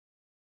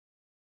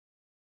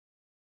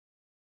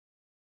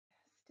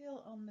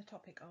Still on the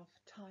topic of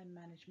time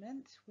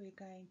management, we're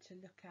going to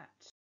look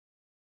at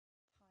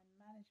time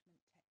management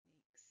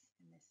techniques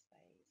in this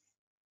phase.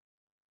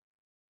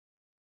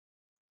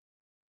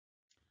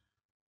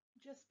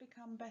 Just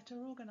become better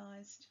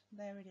organized.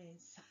 There it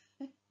is.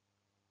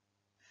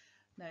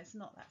 No, it's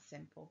not that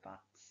simple, but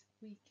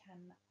we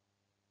can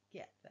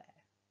get there.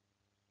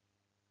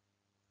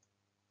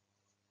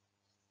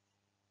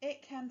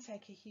 It can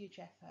take a huge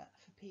effort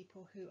for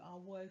people who are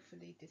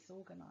woefully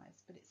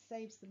disorganized, but it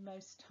saves the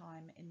most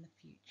time in the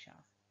future.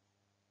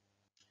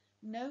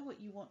 Know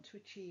what you want to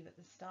achieve at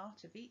the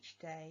start of each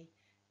day,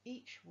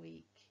 each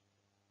week,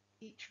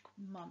 each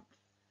month,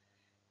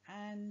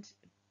 and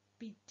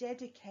be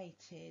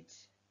dedicated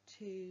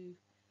to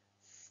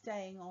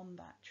staying on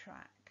that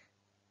track.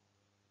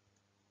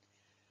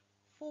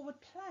 Forward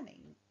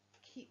planning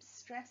keeps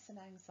stress and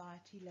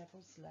anxiety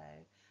levels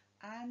low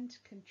and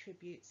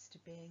contributes to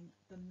being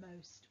the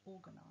most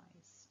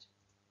organised.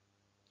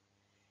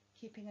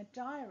 Keeping a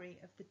diary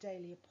of the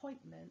daily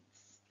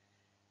appointments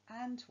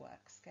and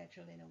work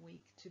schedule in a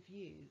week to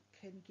view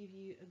can give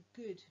you a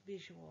good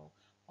visual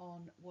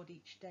on what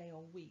each day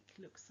or week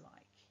looks like.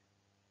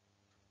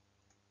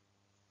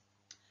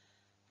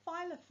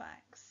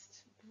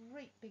 Filofax,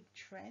 great big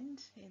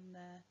trend in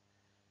the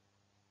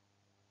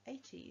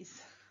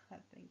 80s, I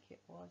think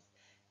it was.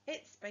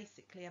 It's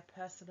basically a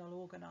personal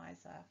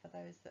organizer for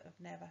those that have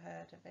never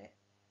heard of it,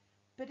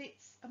 but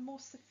it's a more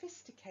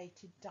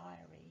sophisticated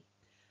diary.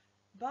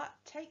 But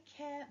take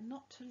care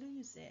not to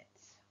lose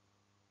it.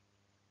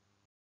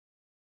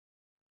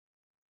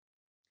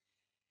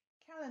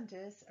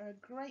 Calendars are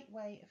a great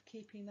way of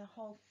keeping the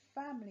whole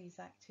family's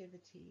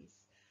activities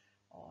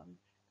on,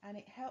 and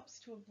it helps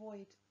to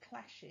avoid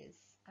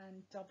clashes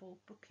and double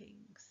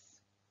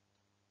bookings.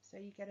 So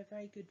you get a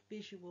very good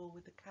visual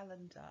with the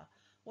calendar,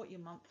 what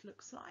your month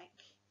looks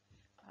like,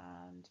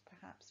 and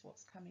perhaps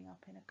what's coming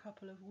up in a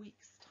couple of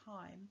weeks'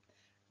 time,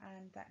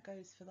 and that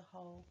goes for the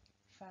whole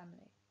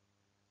family.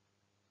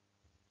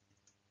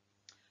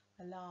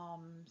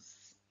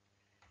 Alarms.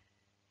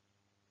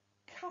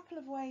 Couple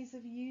of ways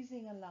of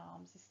using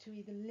alarms is to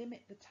either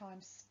limit the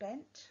time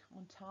spent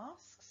on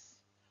tasks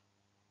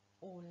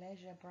or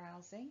leisure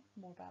browsing,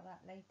 more about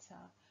that later,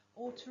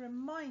 or to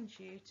remind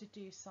you to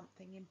do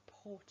something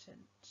important.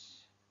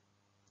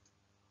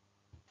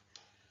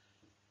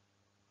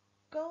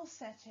 Goal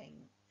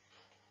setting.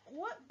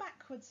 Work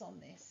backwards on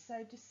this,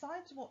 so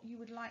decide what you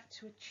would like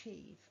to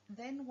achieve,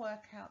 then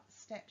work out the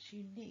steps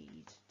you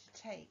need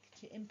to take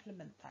to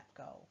implement that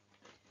goal.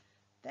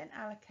 Then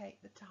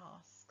allocate the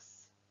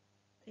tasks.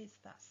 It's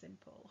that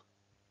simple.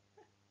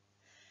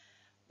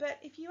 But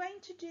if you aim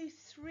to do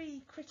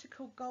 3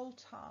 critical goal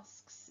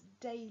tasks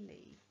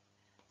daily,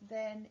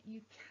 then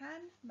you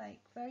can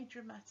make very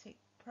dramatic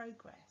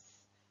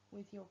progress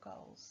with your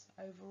goals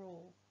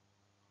overall.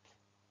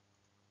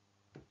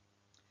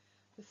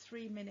 The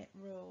 3-minute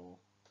rule.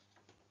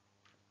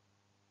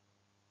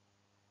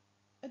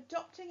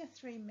 Adopting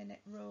a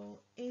 3-minute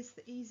rule is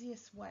the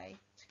easiest way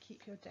to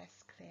keep your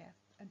desk clear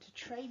and to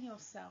train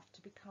yourself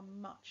to become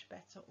much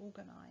better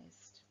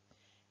organised.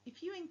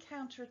 If you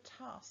encounter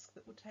a task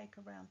that will take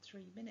around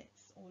 3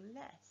 minutes or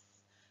less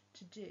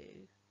to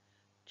do,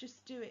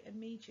 just do it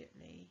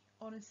immediately.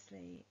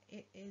 Honestly,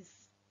 it is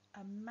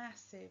a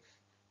massive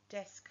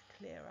desk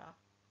clearer.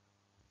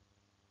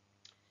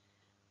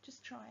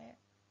 Just try it.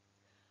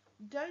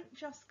 Don't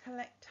just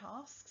collect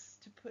tasks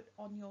to put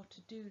on your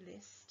to-do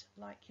list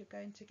like you're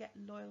going to get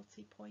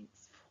loyalty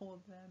points for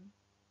them.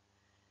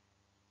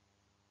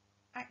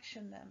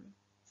 Action them.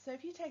 So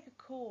if you take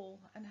a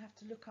call and have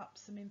to look up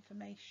some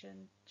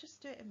information,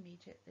 just do it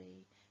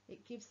immediately.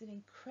 It gives an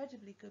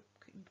incredibly good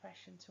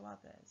impression to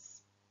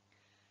others.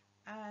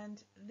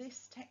 And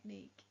this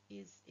technique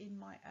is in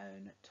my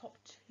own top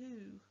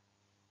 2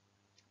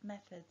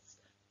 methods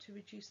to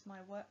reduce my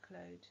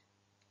workload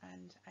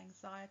and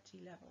anxiety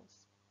levels.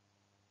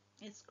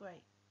 It's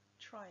great.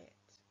 Try it.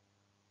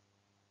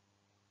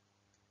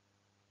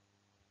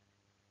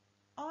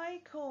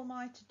 I call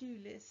my to-do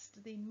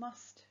list the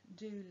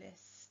must-do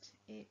list.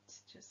 It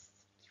just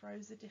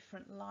throws a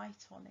different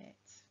light on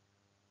it.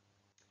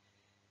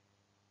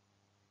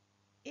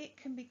 It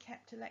can be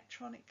kept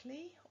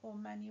electronically or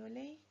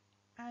manually,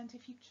 and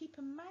if you keep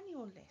a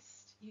manual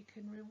list, you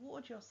can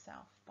reward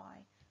yourself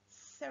by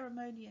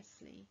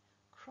ceremoniously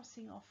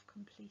crossing off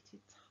completed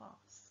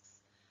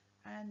tasks,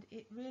 and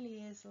it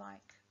really is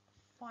like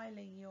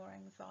filing your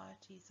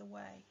anxieties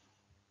away.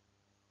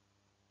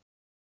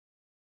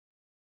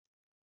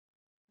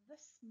 The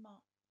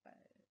smartphone.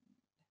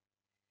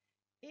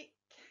 It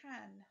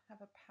can have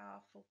a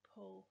powerful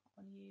pull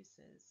on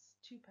users,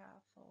 too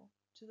powerful,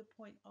 to the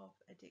point of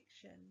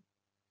addiction.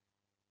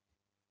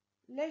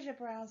 Leisure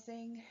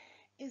browsing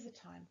is a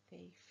time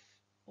thief.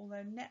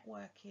 Although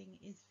networking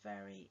is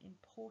very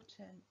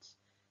important,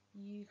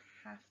 you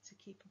have to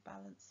keep a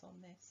balance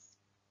on this.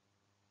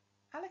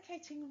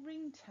 Allocating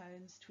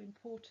ringtones to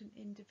important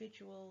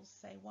individuals,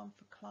 say one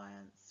for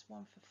clients,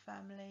 one for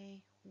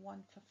family,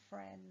 one for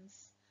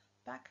friends,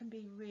 that can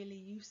be really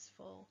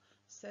useful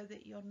so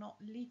that you're not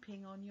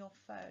leaping on your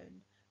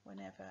phone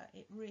whenever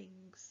it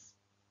rings,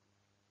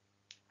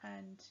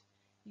 and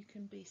you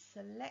can be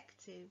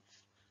selective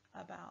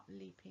about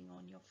leaping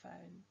on your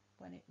phone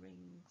when it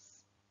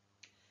rings.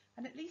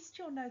 And at least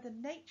you'll know the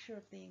nature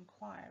of the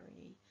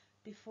inquiry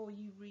before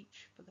you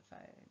reach for the phone.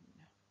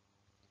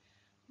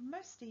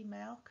 Most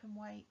email can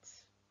wait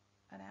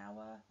an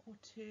hour or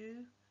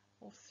 2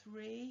 or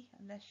 3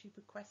 unless you've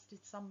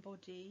requested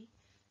somebody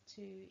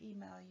to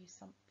email you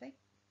something.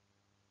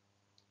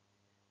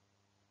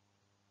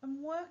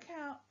 And work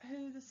out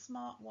who the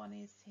smart one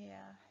is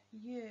here,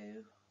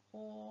 you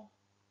or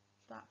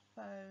that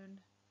phone.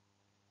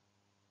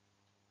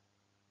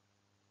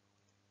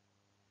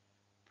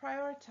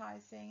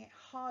 Prioritizing, it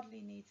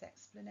hardly needs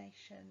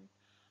explanation.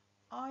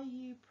 Are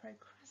you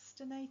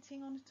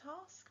procrastinating on a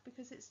task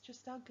because it's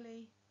just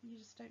ugly, you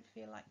just don't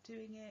feel like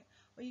doing it,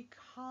 or you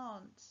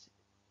can't?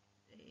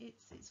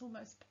 It's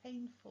almost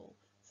painful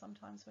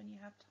sometimes when you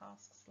have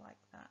tasks like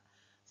that.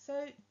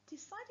 So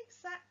decide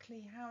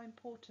exactly how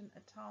important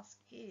a task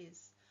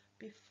is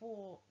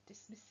before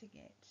dismissing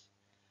it.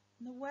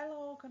 And the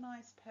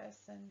well-organized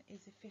person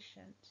is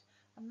efficient,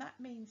 and that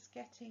means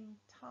getting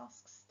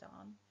tasks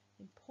done,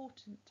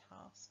 important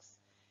tasks,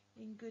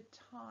 in good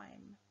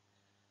time.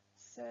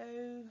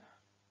 So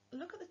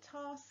look at the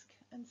task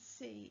and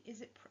see,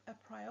 is it a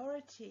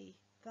priority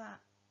that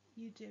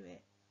you do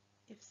it?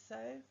 If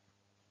so,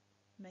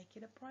 make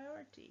it a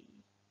priority.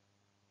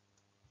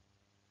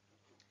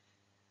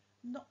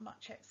 Not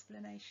much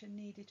explanation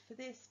needed for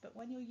this, but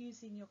when you're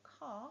using your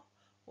car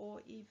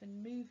or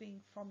even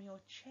moving from your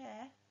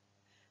chair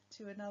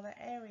to another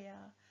area,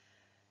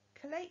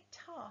 collate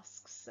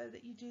tasks so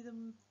that you do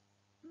the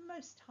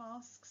most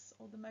tasks,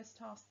 or the most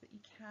tasks that you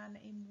can,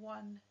 in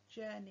one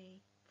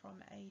journey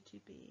from A to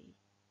B.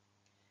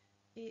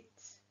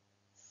 It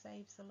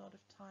saves a lot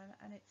of time,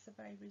 and it's a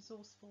very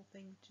resourceful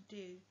thing to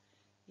do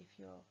if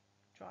you're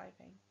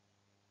driving.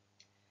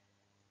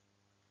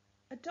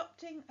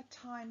 Adopting a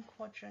time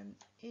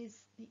quadrant is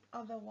the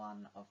other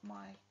one of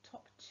my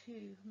top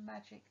 2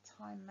 magic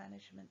time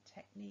management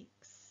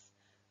techniques,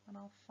 and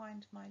I'll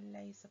find my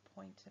laser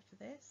pointer for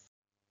this.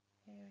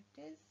 Here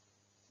it is.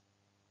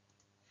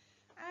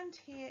 And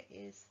here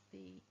is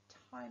the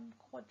time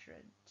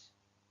quadrant.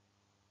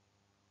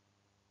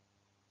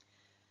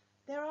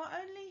 There are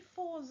only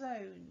 4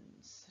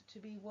 zones to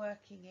be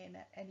working in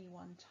at any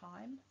one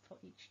time for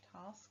each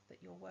task that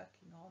you're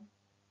working on.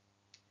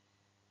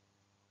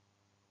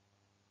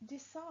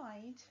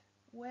 Decide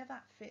where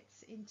that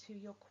fits into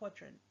your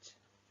quadrant.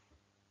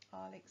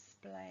 I'll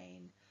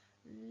explain.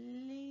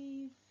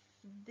 Leave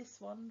this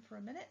one for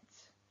a minute.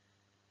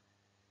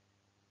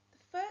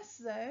 The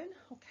first zone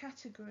or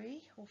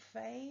category or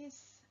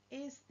phase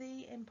is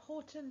the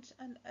important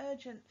and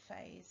urgent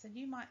phase, and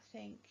you might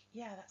think,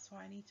 yeah, that's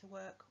where I need to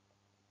work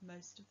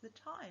most of the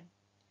time.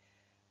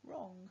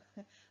 Wrong.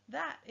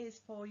 That is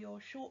for your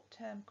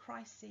short-term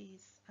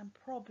crises and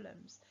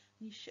problems.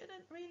 You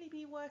shouldn't really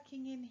be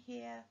working in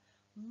here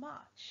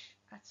much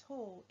at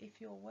all if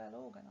you're well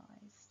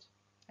organized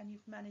and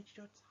you've managed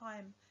your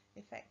time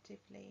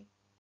effectively.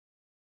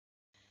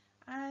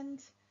 And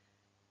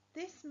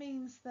this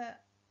means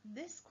that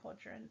this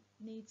quadrant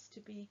needs to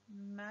be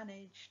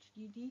managed.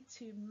 You need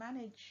to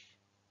manage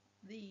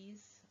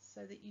these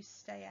so that you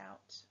stay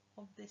out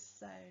of this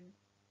zone.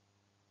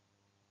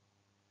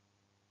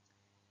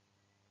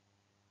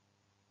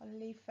 I'll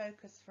leave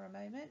focus for a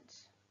moment.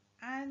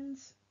 And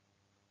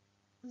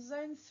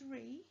zone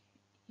 3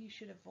 you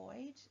should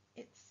avoid.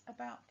 It's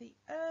about the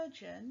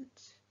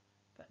urgent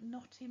but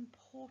not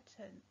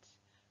important.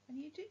 And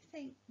you do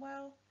think,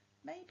 well,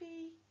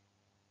 maybe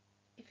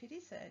if it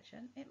is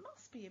urgent, it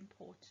must be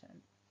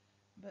important.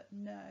 But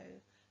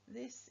no,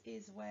 this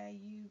is where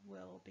you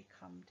will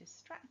become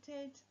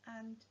distracted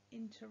and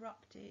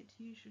interrupted,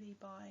 usually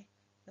by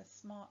the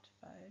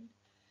smartphone.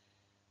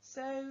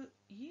 So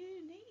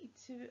you need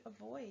to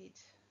avoid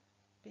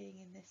being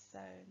in this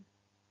zone.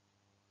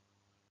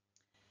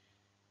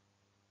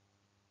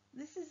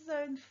 This is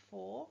zone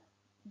 4.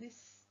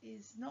 This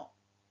is not,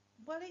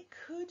 well, it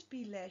could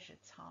be leisure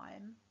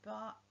time,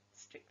 but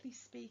strictly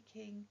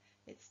speaking,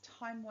 it's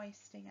time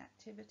wasting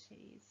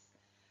activities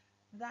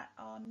that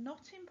are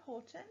not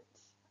important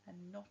and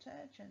not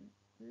urgent.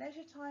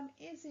 Leisure time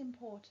is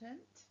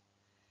important,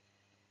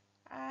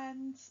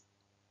 and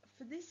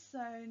for this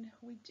zone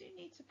we do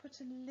need to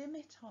put a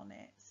limit on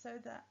it so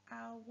that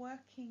our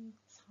working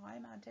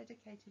time, our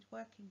dedicated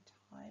working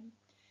time,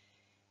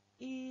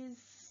 is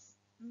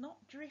not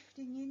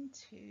drifting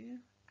into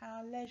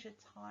our leisure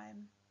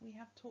time. We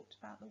have talked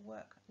about the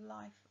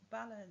work-life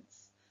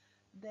balance.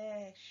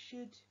 There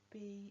should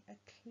be a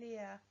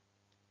clear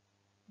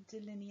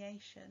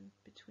delineation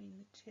between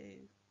the two.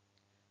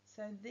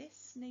 So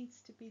this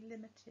needs to be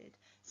limited.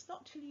 It's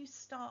not till you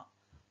start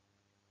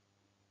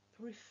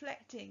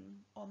reflecting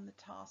on the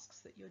tasks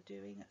that you're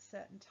doing at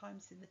certain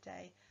times in the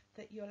day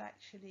that you'll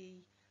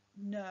actually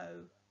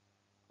know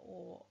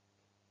or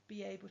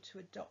be able to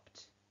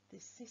adopt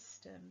this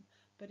system,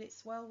 but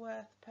it's well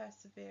worth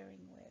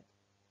persevering with.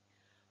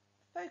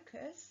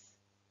 Focus,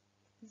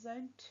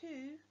 zone 2,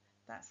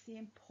 That's the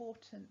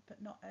important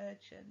but not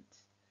urgent.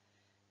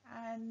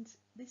 And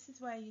this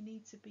is where you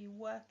need to be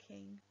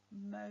working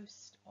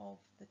most of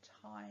the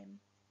time.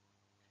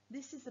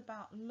 This is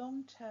about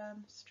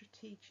long-term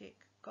strategic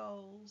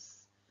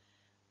goals.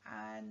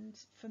 And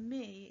for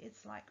me,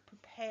 it's like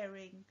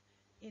preparing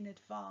in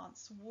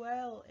advance,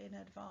 well in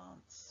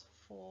advance,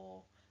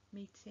 for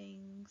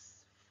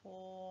meetings,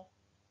 for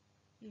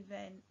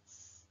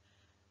events,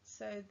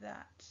 so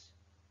that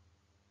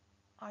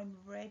I'm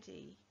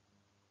ready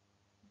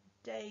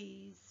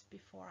days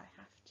before I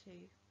have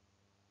to.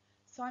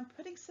 So I'm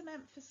putting some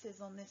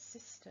emphasis on this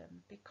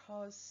system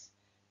because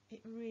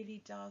it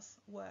really does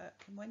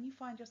work. And when you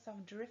find yourself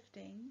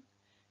drifting,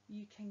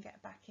 you can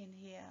get back in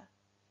here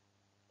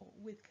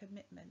with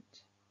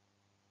commitment.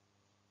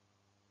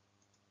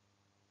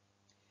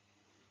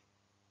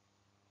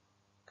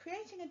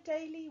 Creating a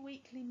daily,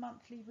 weekly,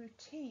 monthly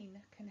routine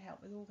can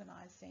help with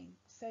organising.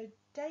 So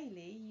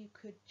daily, you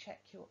could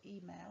check your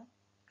email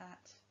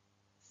at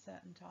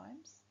certain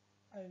times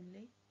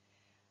only.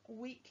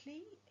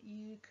 Weekly,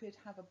 you could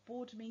have a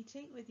board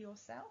meeting with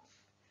yourself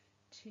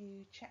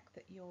to check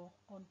that you're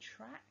on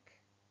track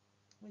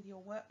with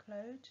your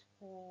workload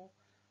or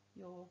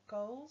your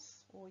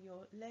goals or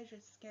your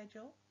leisure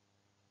schedule.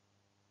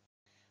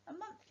 And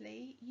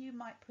monthly, you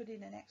might put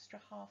in an extra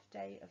half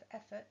day of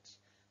effort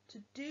to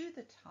do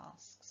the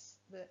tasks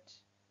that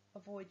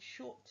avoid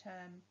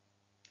short-term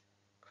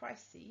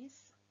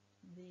crises,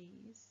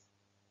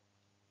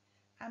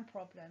 and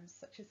problems,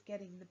 such as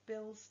getting the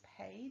bills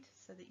paid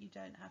so that you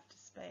don't have to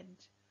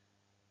spend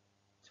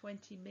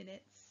 20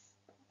 minutes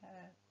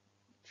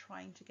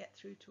trying to get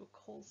through to a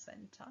call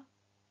centre,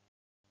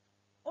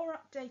 or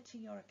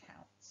updating your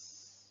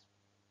accounts.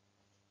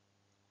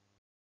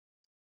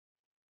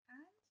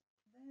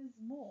 And there's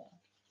more.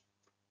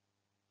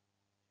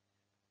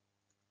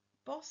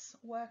 Boss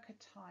worker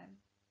time.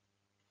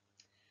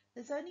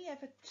 There's only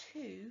ever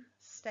two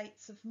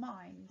states of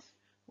mind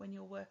when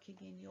you're working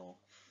in your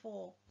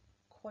 4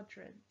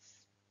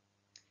 quadrants.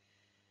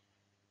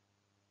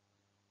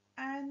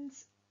 And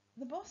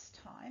the boss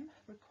time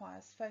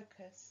requires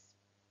focus.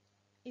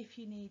 If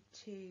you need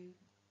to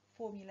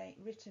formulate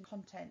written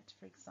content,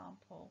 for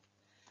example,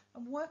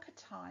 and worker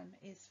time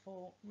is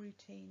for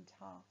routine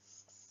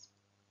tasks.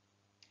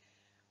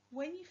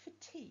 When you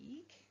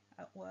fatigue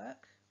at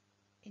work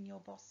in your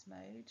boss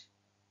mode,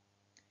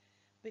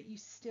 but you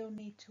still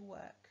need to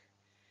work,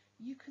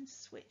 you can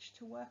switch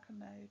to worker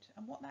mode.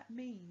 And what that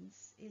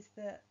means is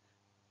that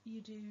you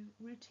do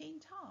routine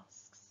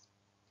tasks,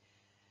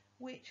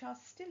 which are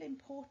still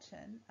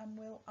important and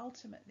will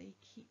ultimately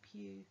keep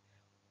you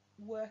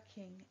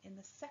working in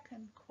the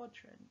 2nd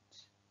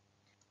quadrant.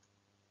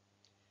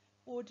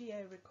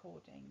 Audio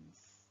recordings.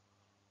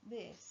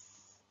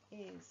 This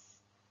is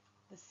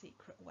the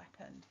secret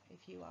weapon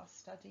if you are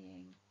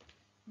studying.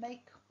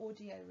 Make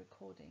audio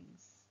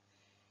recordings.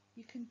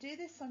 You can do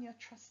this on your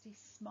trusty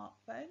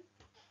smartphone.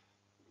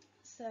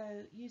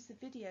 So use the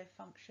video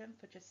function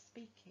for just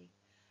speaking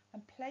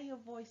and play your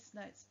voice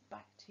notes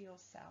back to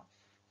yourself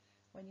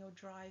when you're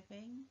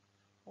driving,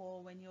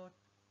 or when you're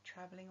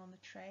traveling on the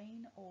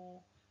train,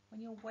 or when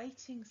you're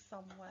waiting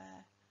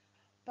somewhere.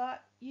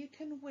 But you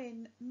can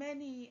win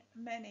many,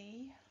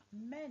 many,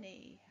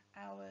 many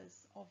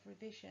hours of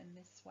revision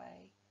this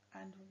way,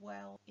 and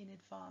well in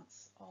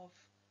advance of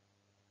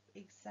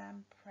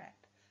exam prep.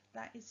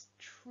 That is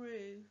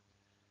true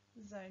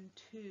zone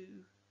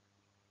 2.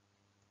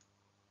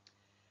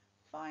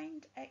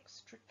 Find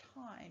extra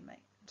time.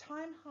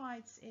 Time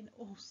hides in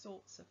all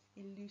sorts of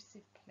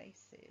elusive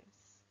places.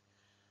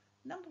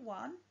 Number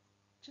 1,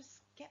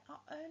 just get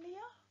up earlier.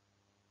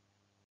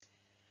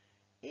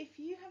 If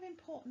you have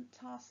important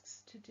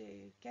tasks to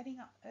do, getting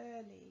up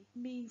early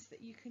means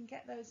that you can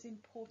get those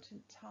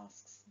important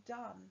tasks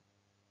done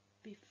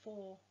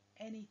before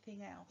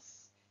anything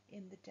else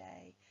in the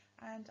day.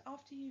 And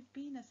after you've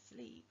been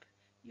asleep,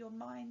 your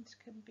mind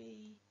can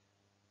be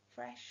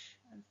fresh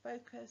and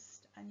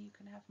focused, and you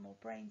can have more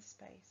brain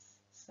space.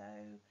 So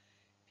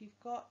if you've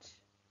got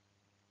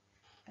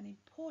an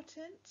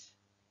important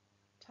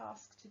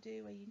task to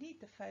do where you need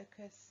the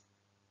focus,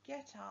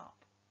 get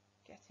up,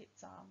 get it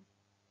done.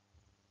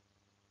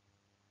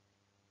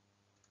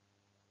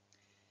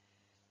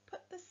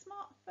 Put the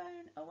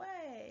smartphone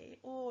away,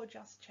 or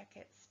just check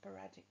it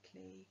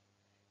sporadically.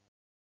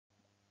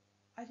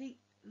 I think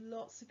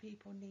lots of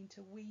people need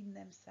to wean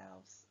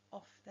themselves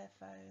off their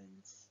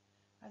phones.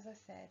 As I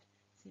said,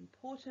 it's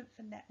important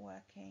for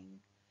networking,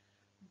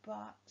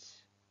 but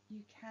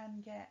you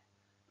can get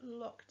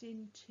locked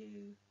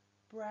into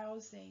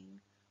browsing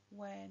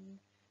when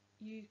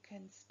you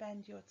can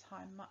spend your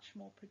time much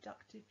more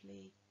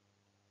productively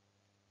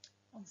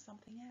on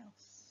something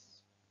else.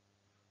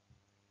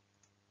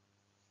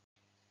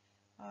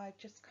 I've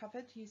just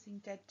covered using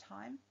dead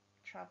time,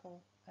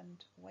 travel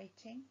and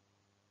waiting.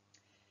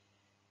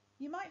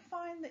 You might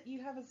find that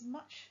you have as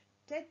much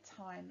dead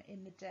time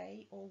in the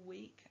day or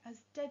week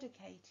as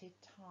dedicated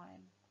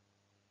time.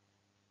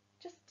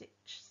 Just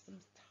ditch some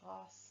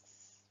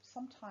tasks.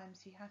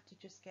 Sometimes you have to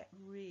just get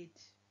rid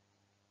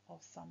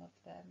of some of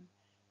them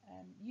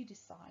You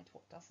decide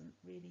what doesn't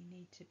really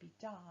need to be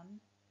done.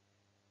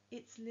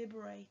 It's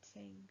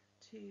liberating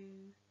to,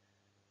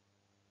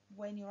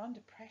 when you're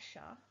under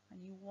pressure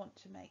and you want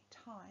to make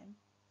time,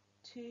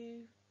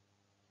 to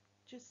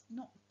just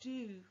not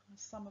do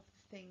some of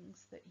the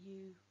things that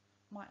you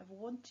might have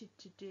wanted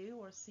to do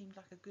or seemed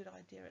like a good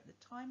idea at the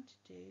time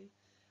to do,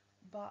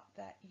 but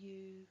that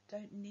you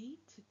don't need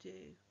to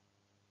do.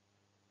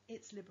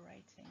 It's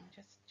liberating.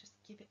 Just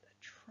give it a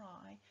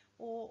try,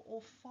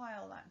 or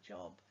file that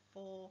job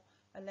for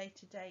a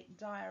later date,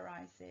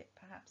 diarise it,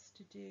 perhaps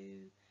to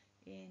do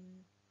in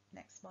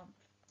next month.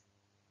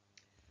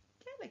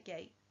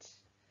 Delegate.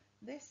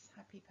 This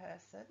happy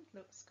person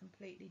looks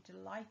completely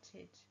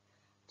delighted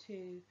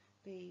to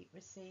be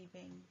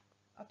receiving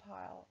a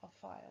pile of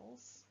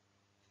files.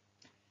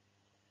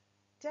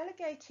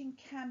 Delegating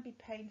can be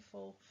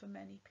painful for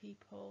many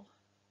people.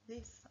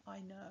 This I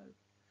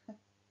know.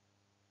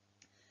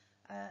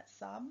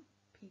 Some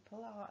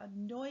people are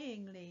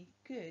annoyingly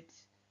good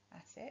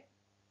at it,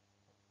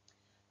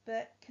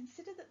 but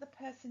consider that the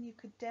person you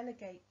could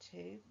delegate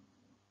to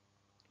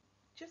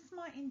just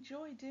might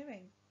enjoy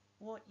doing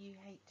what you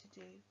hate to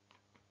do.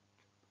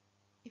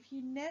 If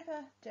you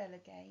never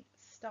delegate,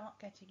 start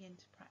getting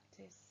into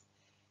practice.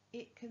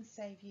 It can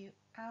save you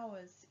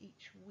hours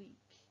each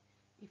week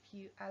if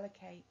you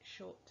allocate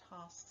short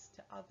tasks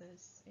to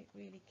others. It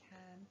really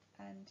can.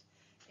 And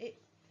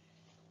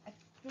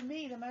for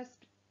me, the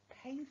most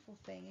painful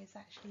thing is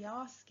actually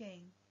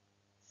asking.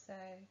 So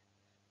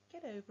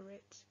get over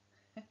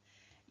it.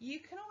 You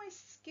can always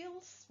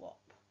skill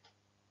swap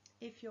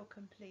if you're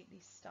completely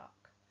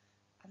stuck,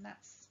 and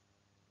that's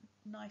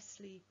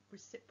nicely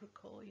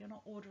reciprocal. You're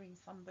not ordering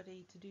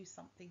somebody to do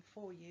something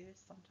for you.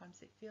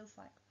 Sometimes it feels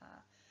like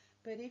that.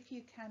 But if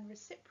you can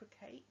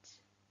reciprocate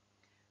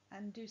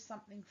and do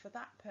something for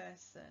that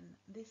person,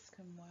 this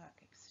can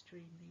work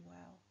extremely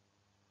well,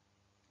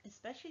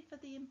 especially for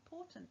the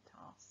important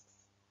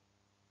tasks.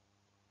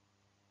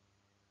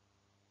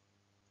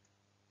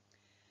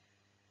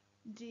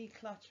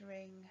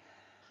 Decluttering,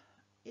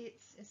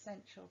 it's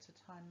essential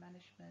to time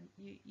management.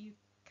 You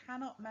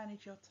cannot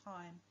manage your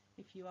time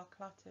if you are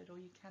cluttered, or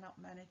you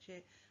cannot manage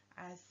it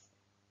as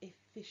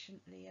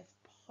efficiently as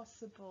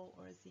possible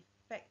or as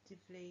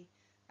effectively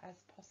as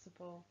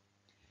possible.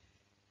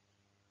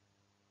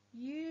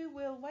 You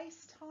will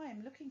waste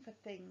time looking for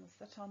things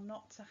that are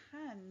not to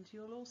hand.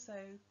 You'll also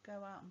go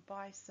out and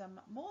buy some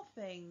more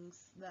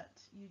things that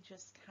you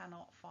just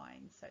cannot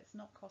find, so it's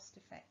not cost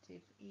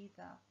effective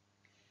either.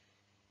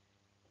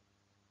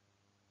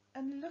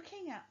 And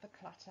looking at the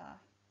clutter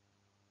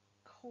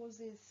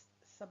causes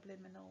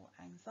subliminal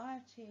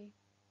anxiety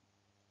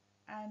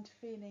and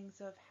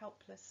feelings of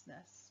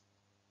helplessness.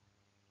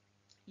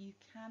 You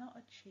cannot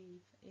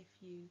achieve if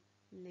you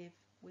live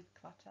with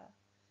clutter.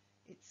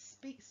 It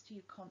speaks to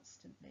you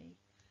constantly,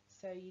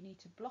 so you need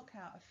to block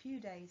out a few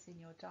days in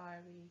your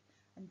diary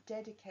and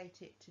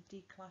dedicate it to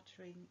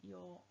decluttering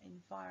your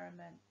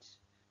environment.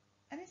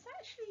 And it's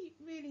actually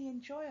really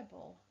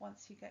enjoyable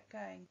once you get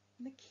going.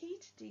 And the key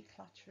to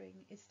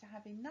decluttering is to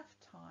have enough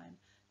time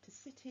to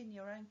sit in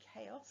your own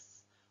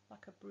chaos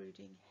like a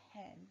brooding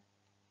hen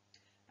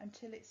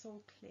until it's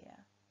all clear.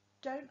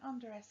 Don't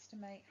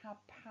underestimate how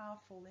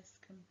powerful this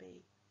can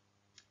be,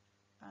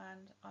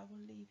 and I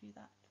will leave you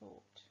that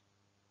thought.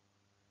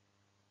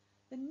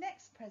 The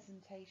next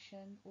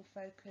presentation will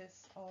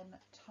focus on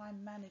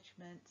time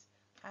management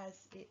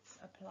as it's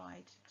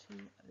applied to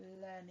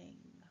learning.